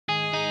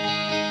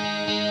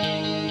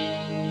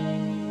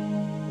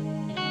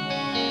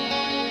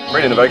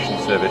Marine Innovation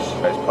Service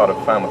is part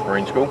of Falmouth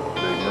Marine School,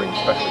 the Marine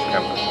Specialist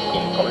Campus at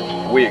Cornwall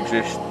College. We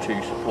exist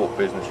to support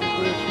businesses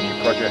with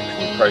new projects,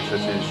 new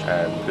processes,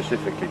 and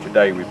specifically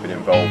today we've been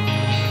involved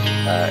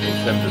in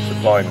terms of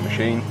supplying a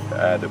machine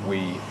that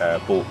we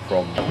bought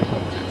from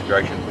Composite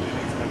Integration,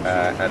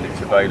 and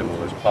it's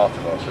available as part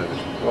of our service.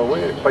 Well,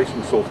 we're based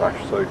in Saltash,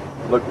 so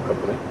local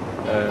company,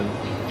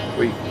 and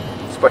we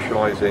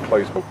specialise in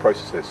closed mould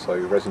processes, so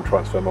resin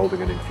transfer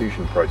moulding and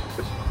infusion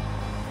processes,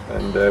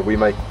 and we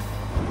make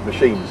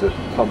machines that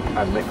pump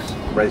and mix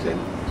resin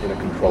in a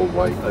controlled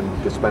way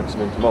and dispense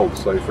them into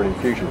moulds. So for an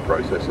infusion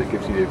process, it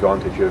gives you the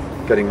advantage of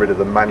getting rid of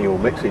the manual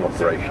mixing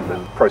operation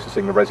and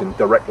processing the resin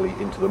directly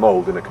into the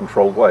mould in a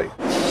controlled way.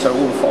 So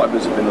all the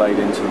fibres have been laid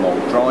into the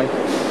mould dry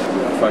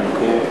with a foam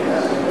core.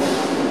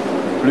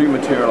 Blue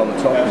material on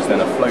the top is then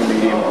a flow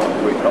medium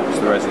which helps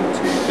the resin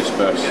to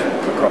disperse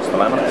across the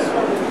laminates.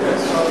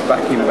 The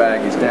vacuum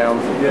bag is down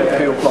for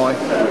peel ply,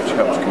 which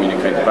helps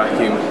communicate the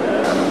vacuum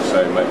and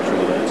also make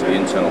sure that the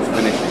internal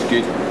finish is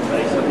good,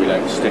 so that we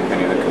don't stick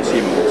any of the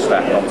consumable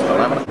stack onto the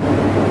laminate.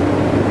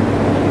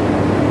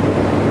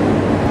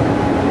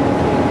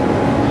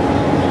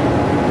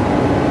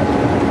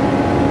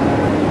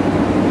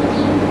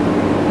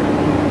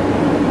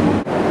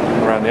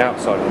 Around the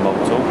outside of the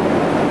mould tool,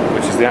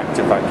 which is the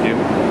active vacuum,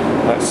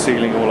 that's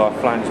sealing all our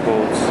flange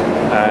boards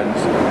and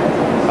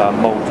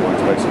mould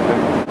joints basically.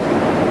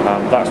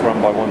 That's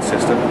run by one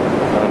system,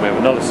 and then we have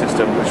another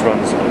system which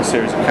runs on a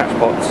series of catch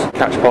pots.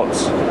 Catch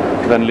pots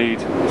then lead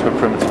to a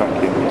perimeter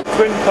vacuum.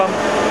 Twin pump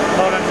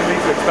 900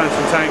 litre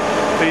expansion tank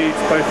feeds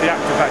both the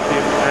active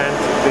vacuum and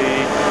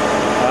the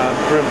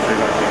perimeter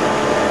vacuum.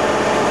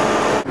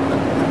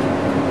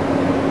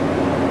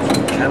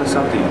 Can of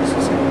sardines,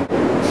 is it?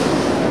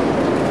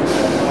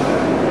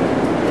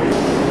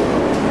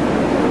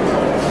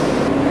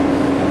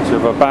 So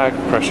we have a bag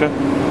pressure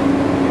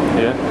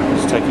here,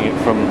 just taking it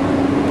from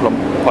plumb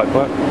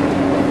pipework.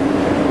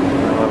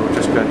 I will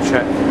just go and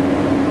check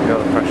the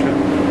other pressure.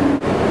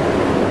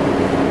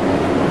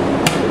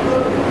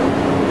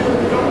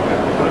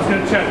 I'm just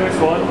going to check this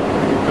one,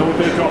 then we'll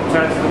do a drop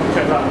test and we'll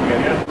check that one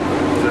again, yeah?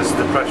 This is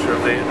the pressure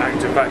of the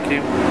active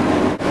vacuum.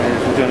 And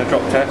we're doing a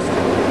drop test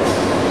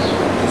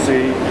to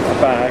see if the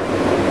bag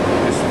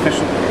is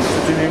sufficient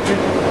to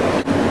nutrient.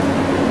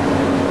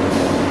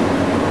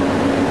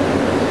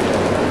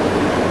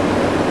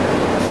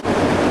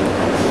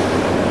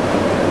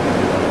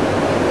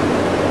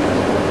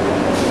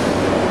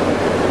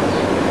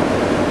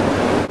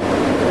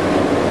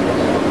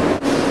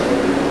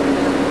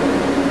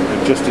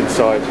 Just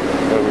inside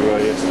where we were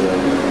yesterday.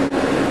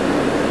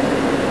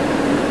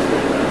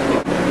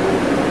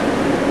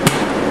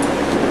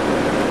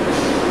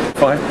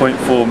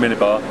 5.4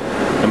 millibar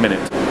a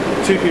minute.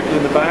 2 people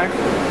in the bag.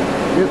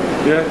 Yep.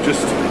 Yeah,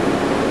 just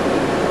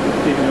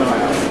keeping an eye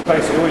out.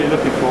 Basically what you're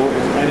looking for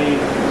is any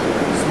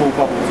small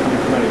bubbles coming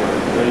from anywhere.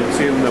 So you can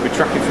see them, they'll be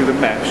tracking through the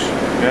mesh,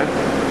 yeah?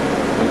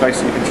 And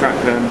basically you can track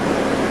them.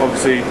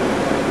 Obviously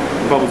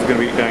the bubbles are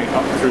going to be going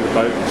up through the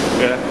boat,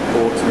 yeah,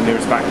 or to the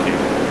nearest vacuum.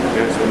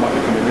 Yeah, so they might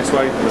be coming this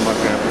way, and they might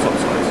be going out the top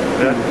side.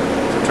 Yeah?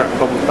 So track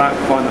the bubbles back,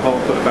 find the hole,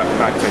 put the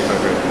bag tape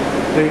over it.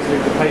 Please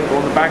leave the paper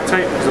on the bag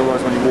tape, because otherwise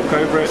when you walk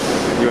over it,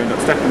 you end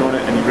up stepping on it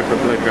and you rip a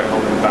bloody great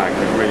hole in the bag,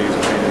 and it really is a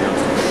pain in the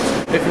arse to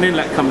fix. If an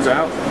inlet comes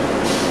out,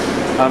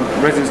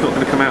 resin's not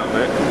going to come out of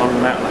it other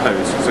than out of the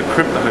hose. So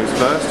crimp the hose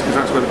first, because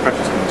that's where the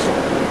pressure's coming from.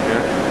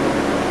 Yeah?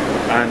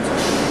 And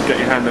get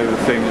your hand over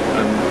the thing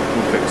and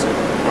we'll fix it.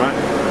 Alright?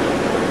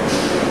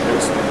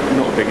 It's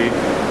not a biggie,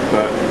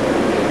 but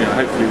you know,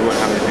 hopefully we won't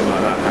have anything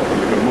like that happen.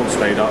 We've got them all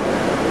stayed up.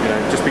 You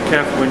know, just be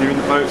careful when you're in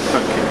the boat,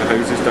 don't kick the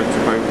hoses, don't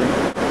trip over them.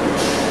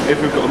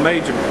 If we've got a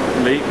major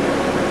leak,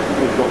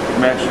 we've got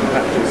mesh and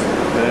patches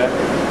there.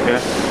 Yeah,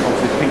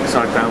 obviously pink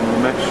side down on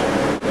the mesh.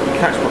 The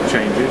catch pot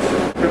changes.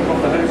 Crimp off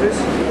the hoses.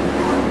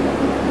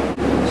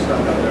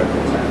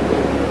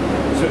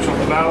 Switch off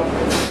the valve.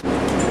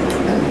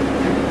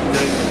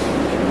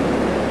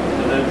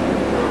 And then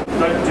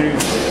don't do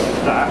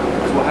that,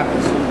 because what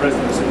happens is the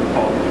resin that's in the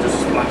pot will just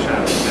splash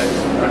out, okay?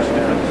 Pressure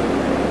difference.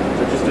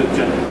 So just do it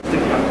gently.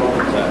 Stick it back on.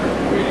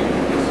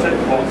 Take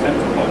the pot, empty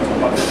the pot,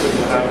 like this, put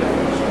it out.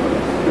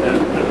 Then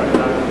put it back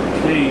down.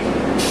 Clean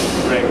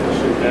ring,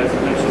 there, so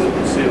make sure that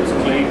the seal's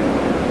clean.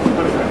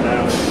 Put it back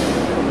down.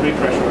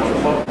 Repressurise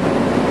the pot.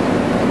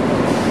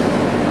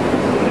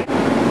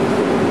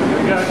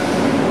 Here we go.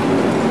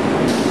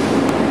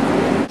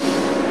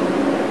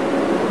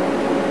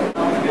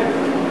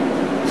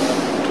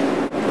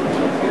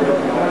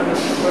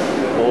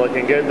 All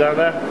looking good down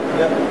there?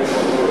 Yep.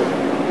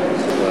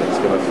 So it's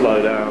going to flow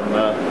down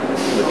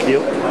the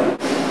keel.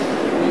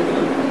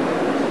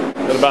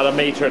 Got about 1.5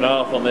 meters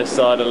on this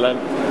side of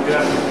length.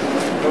 Yeah.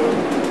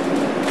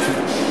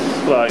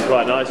 It's flowing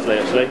quite nicely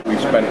actually. We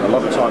spent a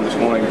lot of time this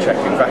morning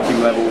checking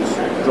vacuum levels,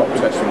 drop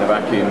testing the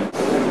vacuum,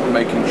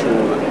 making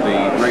sure that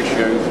the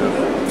ratios of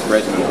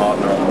resin and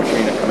hardener on the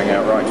machine are coming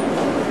out right.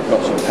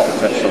 Got some pop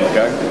tests on the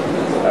go.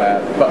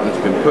 The buttons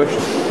have been pushed,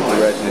 the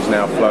resin is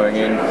now flowing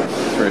in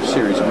through a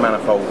series of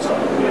manifolds.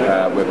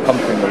 We're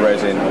pumping the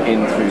resin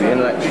in through the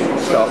inlets,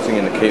 starting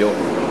in the keel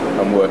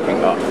and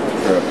working up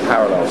through a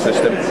parallel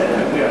system.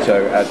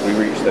 So as we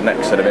reach the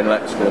next set of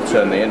inlets, we'll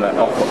turn the inlet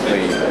off at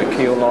the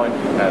keel line,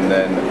 and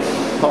then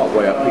part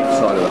way up each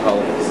side of the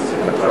hull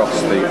and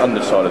across the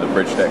underside of the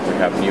bridge deck we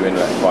have new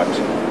inlet pipes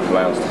to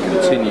allow us to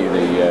continue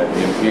the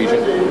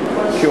infusion.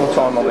 Cure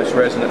time on this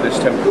resin at this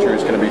temperature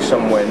is going to be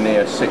somewhere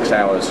near 6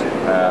 hours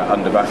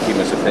under vacuum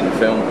as a thin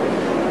film,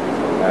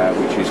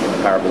 which is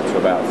comparable to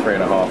about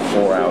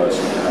 3.5–4 hours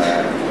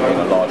in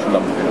a large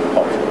lump in a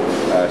pot.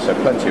 So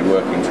plenty of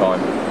working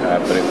time,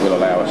 but it will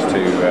allow us to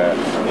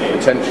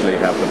potentially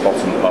have the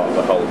bottom part of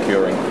the hull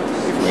curing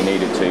if we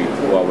needed to,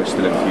 while we're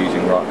still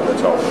infusing right at the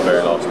top, the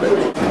very last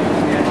bit.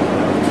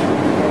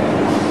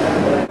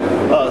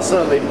 Oh, it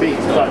certainly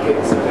beats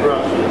buckets and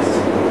brushes.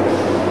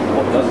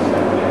 What doesn't it?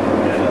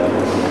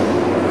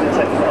 It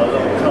takes quite a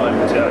long time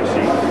to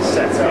actually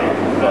set up.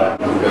 But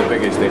the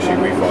biggest issue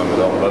we find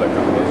with other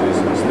companies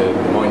is the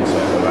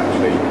mindset of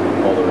actually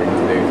bothering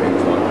to do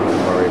things like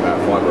worry about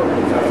fibre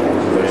optic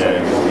cables. They're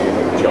saying it's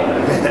using chop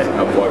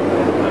and woven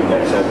and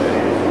lots of it.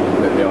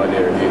 But the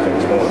idea of using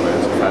small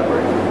amounts of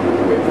fabric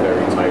with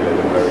very tailored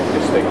and very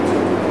distinct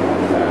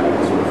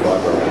sort of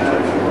fibre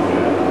orientation.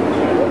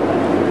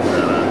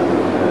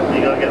 You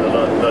got to get the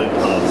low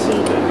parts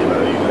sorted, you know,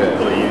 you've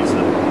got to use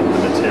the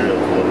material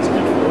for what it's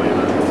good for, you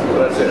know.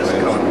 Well, that's it. Just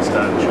can't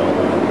stand chop,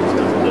 it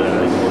doesn't do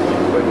anything.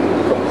 But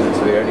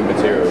composites are the only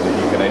material that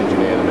you can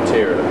engineer the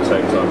material at the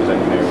same time as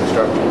engineering the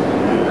structure,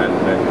 and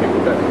then people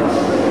don't.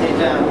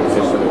 It's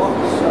just sort of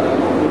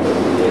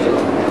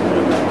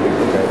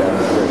people go down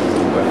that route.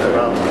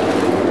 Well,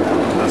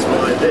 that's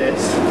why this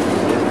is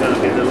going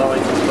to be the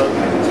lightest boat.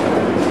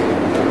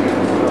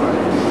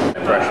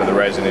 The pressure of the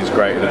resin is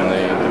greater than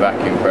the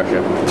vacuum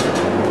pressure,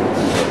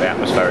 the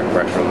atmospheric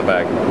pressure on the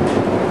bag.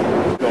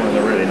 Gone in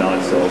a really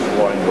nice sort of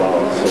wine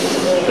glass sort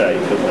of shape,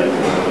 doesn't it,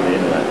 with the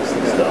inlets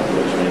and stuff,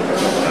 which means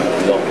it's not going to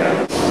lock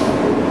out.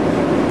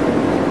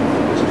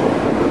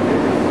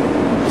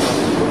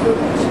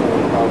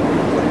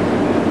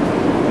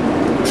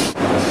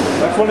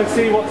 I just want to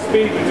see what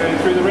speed you're doing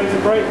through the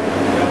resin break.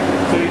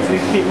 So you just need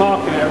to keep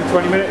marking it every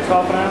 20 minutes,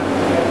 half an hour.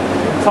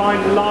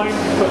 Time the line,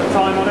 put the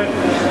time on it,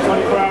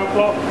 24-hour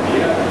clock.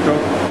 Cool.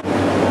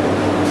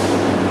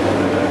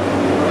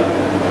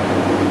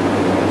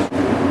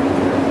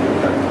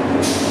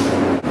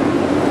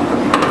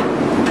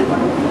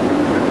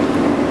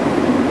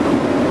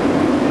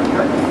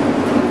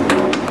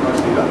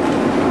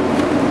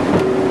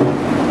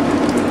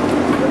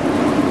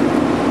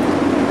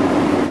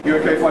 You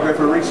okay if I go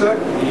for a reset?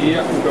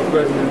 Yeah, we've got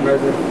resin and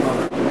resin.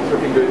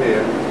 Looking good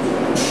here.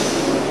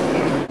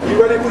 You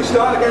ready if we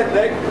start again,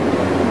 Nick?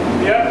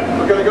 Yeah.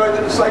 We're going to go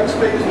into the same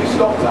speed as we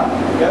stopped at.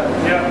 Yeah?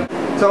 Yeah.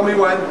 Tell me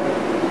when.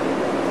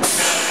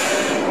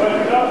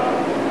 Work it up.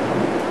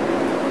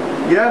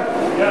 Yeah?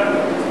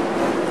 Yeah.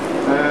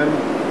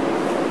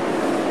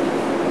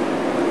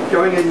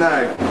 Going in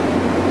now.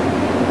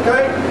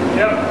 Okay?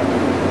 Yeah.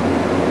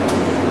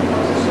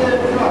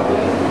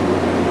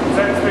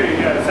 Same speed,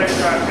 yeah, same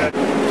track. Yeah.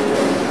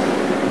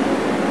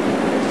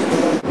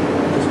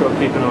 Just got to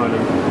keep an eye on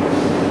him.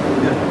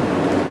 Yeah.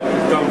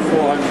 We've done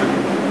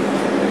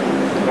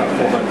 400, about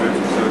 400,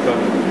 so we've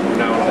done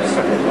now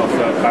our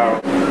third barrel.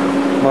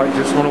 Might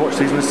just want to watch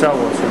these nacelle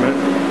ones for a minute.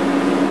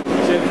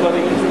 Is it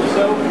flooding into the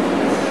cell?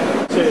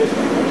 It's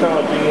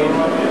charging in.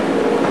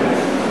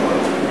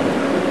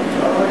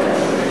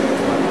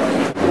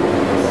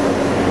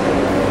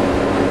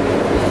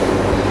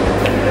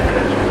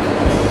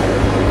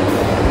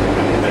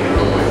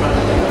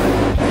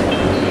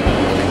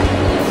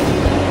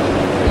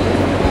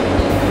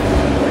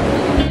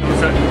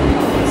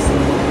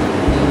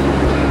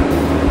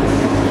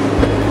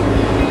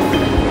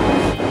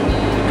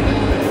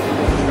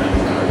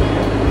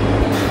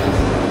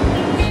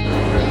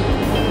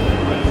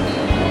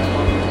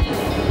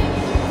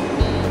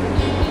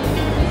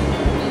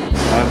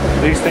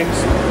 These things,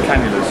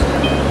 cannulas,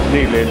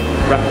 needle in,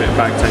 wrap it in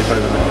bag tape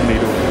over the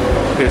needle,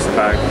 pierce the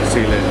bag,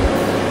 seal it,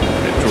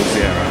 it draws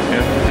the air out.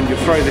 Yeah? And you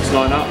throw this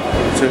line up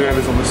to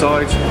whoever's on the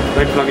side,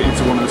 they plug it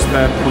into one of the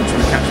spare points of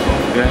the catch pot.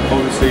 Yeah?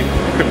 Obviously,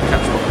 cut the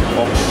catch pot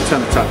off,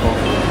 turn the tap off,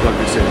 plug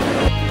this in.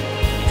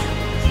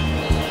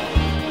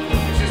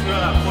 It's just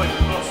got that point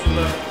across from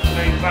the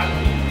main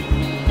vacuum,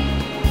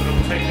 but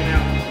I'm taking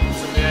out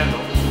some of the air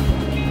locks.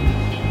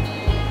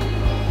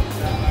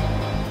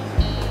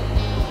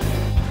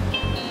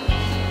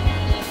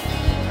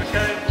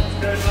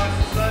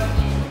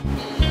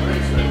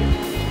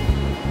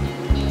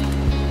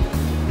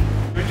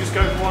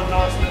 Go for one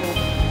nice little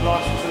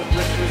blast to the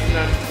blisters and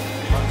then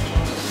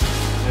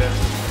yeah.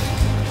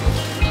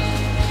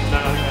 No,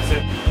 I think that's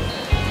it.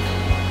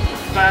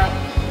 About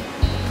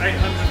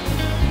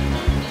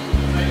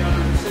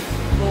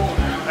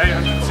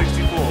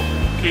 864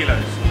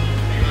 kilos.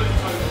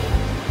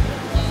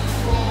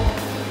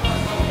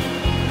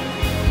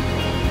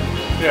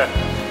 Yeah.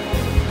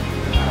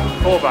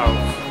 4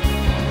 barrels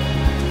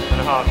and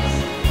a half.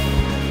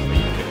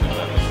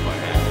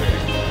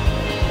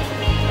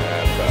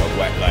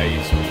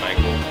 glaze or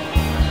mangle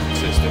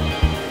system,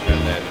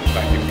 and then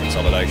vacuum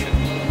consolidation.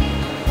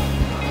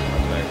 I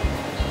don't know,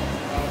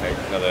 maybe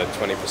another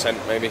 20%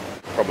 maybe.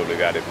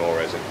 Probably added more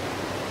resin,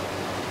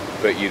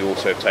 but you'd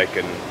also have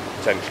taken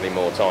potentially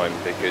more time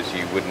because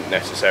you wouldn't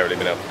necessarily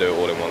been able to do it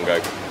all in one go.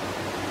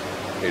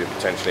 You'd have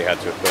potentially had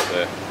to have put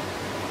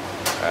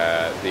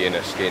the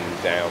inner skin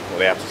down, or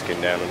the outer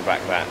skin down, and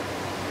back that,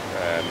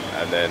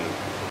 and then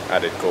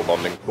added core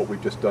bonding. What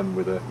we've just done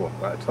with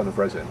about a ton of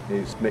resin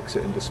is mix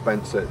it and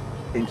dispense it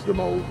into the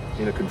mould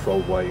in a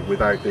controlled way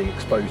without being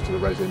exposed to the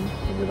resin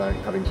and without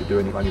having to do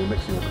any manual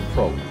mixing or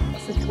control. I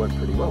think it went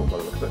pretty well by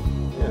the look of it.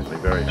 Yeah,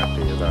 I'm very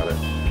happy about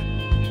it.